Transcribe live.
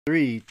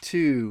Three,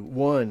 two,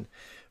 one.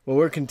 Well,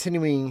 we're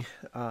continuing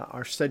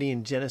our study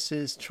in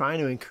Genesis, trying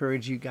to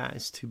encourage you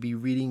guys to be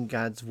reading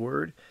God's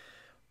Word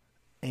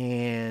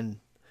and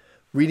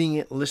reading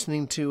it,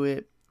 listening to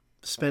it,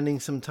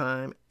 spending some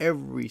time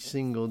every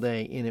single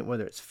day in it,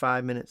 whether it's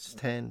 5 minutes,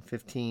 10,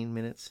 15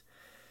 minutes,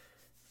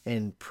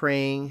 and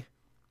praying,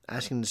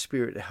 asking the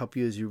Spirit to help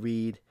you as you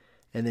read,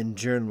 and then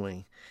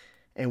journaling.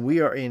 And we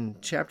are in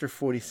chapter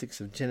 46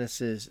 of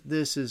Genesis.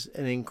 This is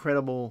an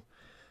incredible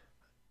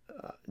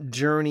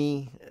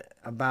journey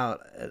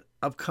about an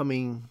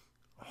upcoming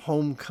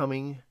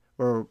homecoming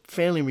or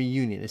family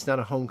reunion. It's not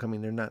a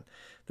homecoming.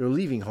 They're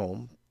leaving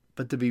home,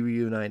 but to be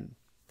reunited.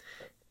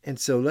 And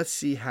so let's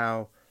see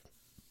how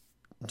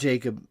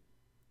Jacob,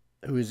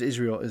 who is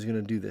Israel, is going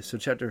to do this. So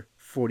chapter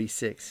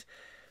 46.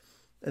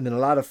 And then a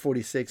lot of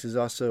 46 is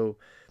also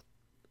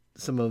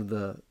some of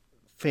the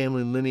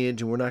family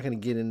lineage, and we're not going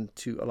to get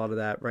into a lot of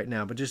that right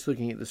now, but just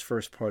looking at this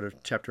first part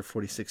of chapter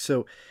 46.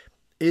 So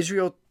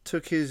Israel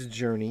took his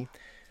journey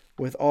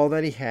with all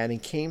that he had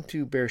and came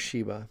to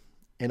Beersheba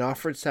and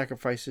offered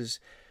sacrifices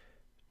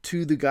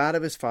to the God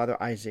of his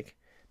father Isaac.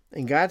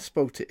 And God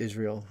spoke to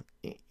Israel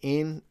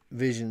in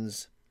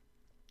visions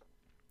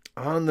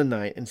on the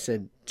night and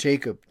said,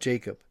 "Jacob,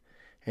 Jacob."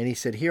 And he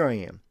said, "Here I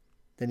am."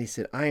 Then he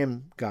said, "I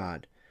am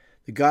God,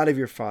 the God of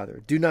your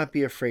father. Do not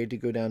be afraid to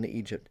go down to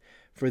Egypt,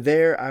 for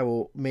there I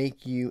will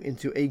make you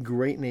into a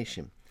great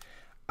nation.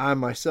 I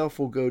myself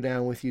will go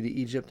down with you to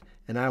Egypt,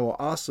 and I will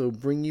also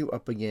bring you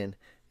up again,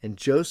 and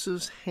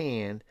Joseph's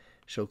hand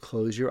shall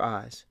close your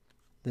eyes."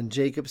 Then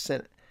Jacob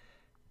sent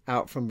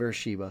out from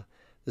Beersheba.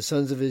 The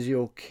sons of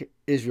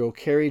Israel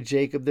carried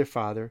Jacob their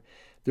father,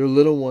 their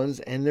little ones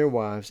and their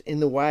wives, in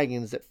the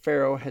wagons that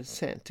Pharaoh had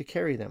sent to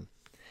carry them.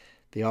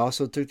 They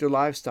also took their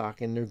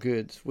livestock and their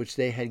goods, which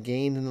they had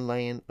gained in the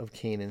land of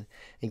Canaan,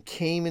 and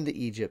came into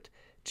Egypt,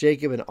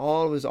 Jacob and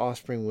all of his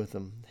offspring with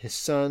him, his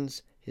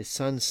sons'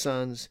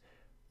 sons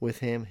with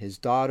him, his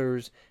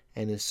daughters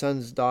and his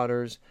sons'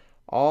 daughters,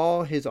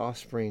 all his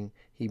offspring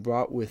he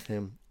brought with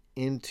him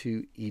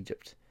into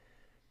Egypt.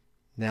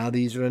 Now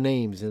these are the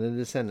names and the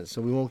descendants,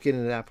 so we won't get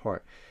into that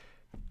part.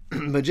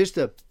 But just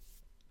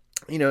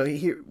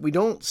here we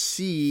don't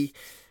see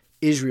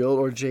Israel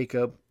or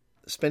Jacob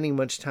spending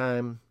much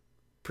time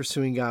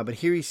pursuing God, but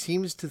here he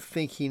seems to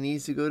think he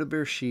needs to go to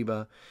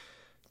Beersheba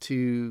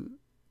to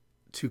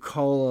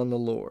call on the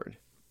Lord.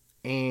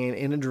 And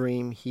in a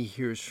dream he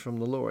hears from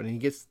the Lord, and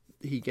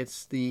he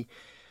gets the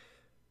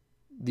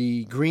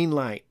green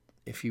light,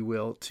 if you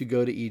will, to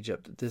go to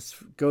Egypt.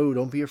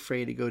 Don't be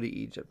afraid to go to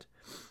Egypt.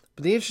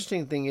 But the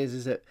interesting thing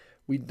is that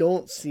we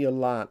don't see a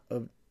lot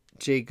of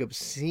Jacob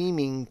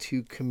seeming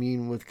to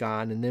commune with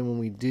God, and then when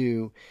we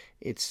do,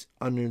 it's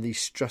under these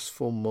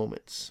stressful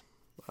moments,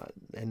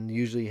 and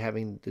usually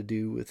having to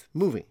do with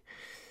moving,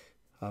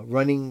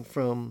 running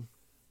from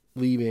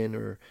Laban,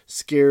 or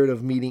scared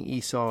of meeting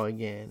Esau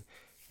again,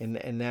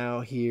 and now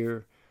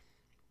here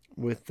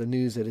with the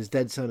news that his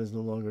dead son is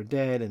no longer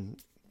dead,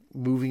 and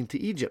moving to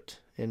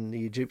Egypt, and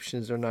the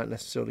Egyptians are not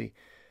necessarily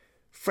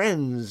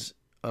friends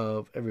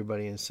of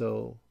everybody, and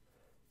so,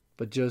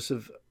 but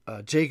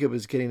Jacob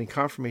is getting a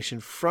confirmation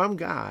from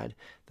God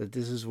that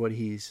this is what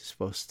he's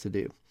supposed to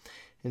do.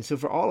 And so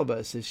for all of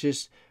us, it's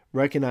just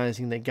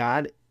recognizing that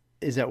God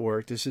is at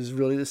work. This is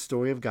really the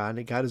story of God,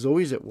 that God is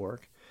always at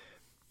work,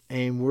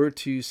 and we're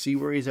to see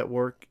where he's at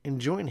work and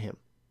join him.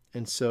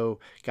 And so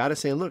God is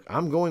saying, look,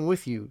 I'm going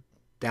with you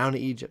down to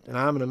Egypt, and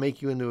I'm going to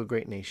make you into a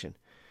great nation.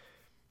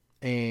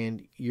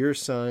 And your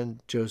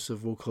son,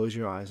 Joseph, will close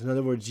your eyes. In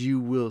other words,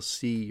 you will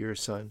see your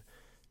son,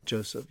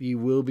 Joseph. You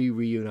will be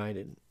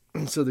reunited.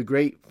 And so the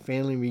great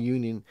family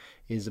reunion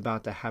is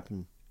about to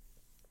happen.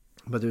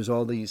 But there's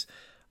all these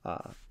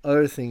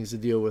other things to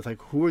deal with.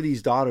 Like, who are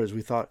these daughters?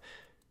 We thought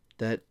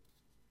that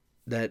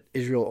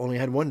Israel only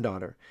had one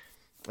daughter.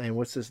 And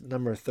what's this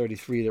number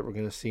 33 that we're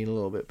going to see in a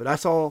little bit? But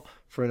that's all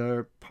for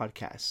another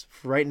podcast.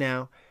 For right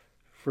now,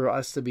 for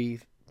us to be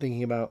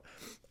thinking about,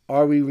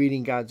 are we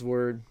reading God's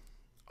Word?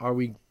 Are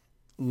we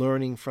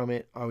learning from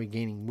it? Are we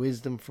gaining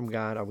wisdom from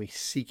God? Are we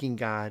seeking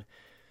God?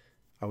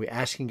 Are we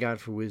asking God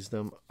for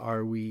wisdom?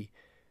 Are we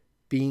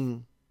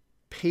being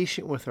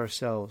patient with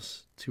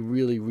ourselves to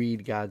really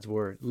read God's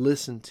Word,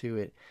 listen to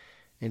it,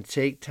 and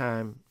take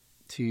time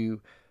to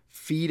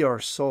feed our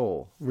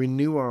soul,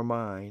 renew our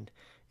mind,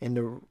 and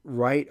to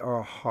right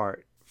our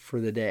heart for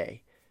the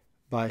day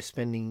by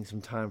spending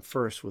some time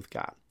first with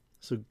God?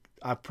 So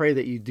I pray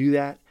that you do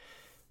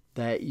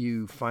that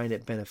you find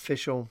it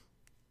beneficial,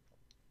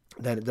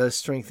 that it does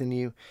strengthen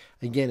you.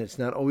 Again, it's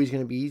not always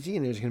going to be easy,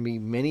 and there's going to be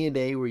many a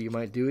day where you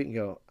might do it and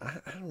go, I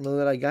don't know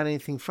that I got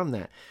anything from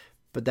that.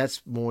 But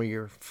that's more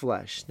your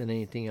flesh than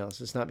anything else.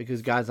 It's not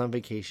because God's on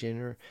vacation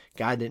or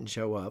God didn't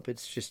show up.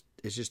 It's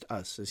just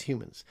us as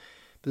humans.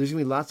 But there's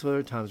going to be lots of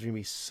other times you're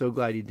going to be so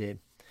glad you did.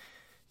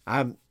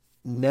 I'm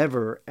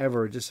never,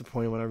 ever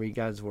disappointed when I read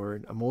God's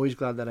Word. I'm always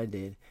glad that I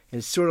did. And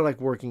it's sort of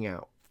like working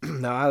out.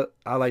 Now,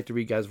 I like to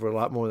read God's Word a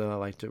lot more than I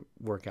like to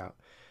work out.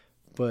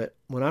 But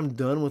when I'm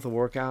done with a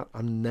workout,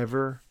 I'm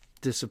never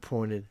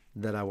disappointed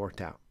that I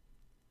worked out.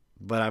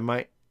 But I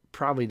might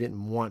probably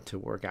didn't want to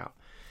work out.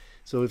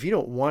 So if you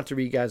don't want to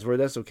read God's word,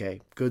 that's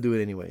okay. Go do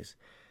it anyways.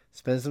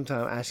 Spend some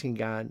time asking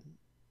God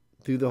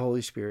through the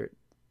Holy Spirit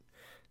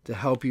to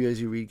help you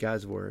as you read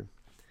God's word.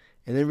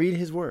 And then read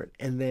his word.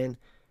 And then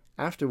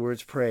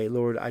afterwards pray,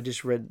 Lord, I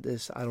just read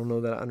this. I don't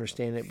know that I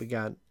understand it, but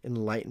God,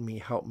 enlighten me,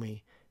 help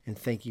me, and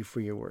thank you for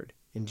your word.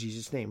 In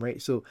Jesus' name,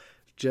 right? So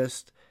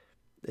just,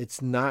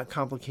 it's not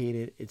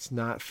complicated. It's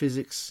not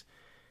physics.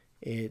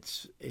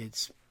 It's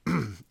it's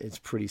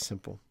pretty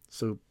simple.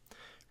 So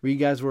read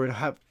God's word.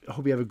 I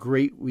hope you have a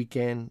great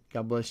weekend.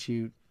 God bless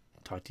you.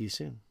 Talk to you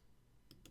soon.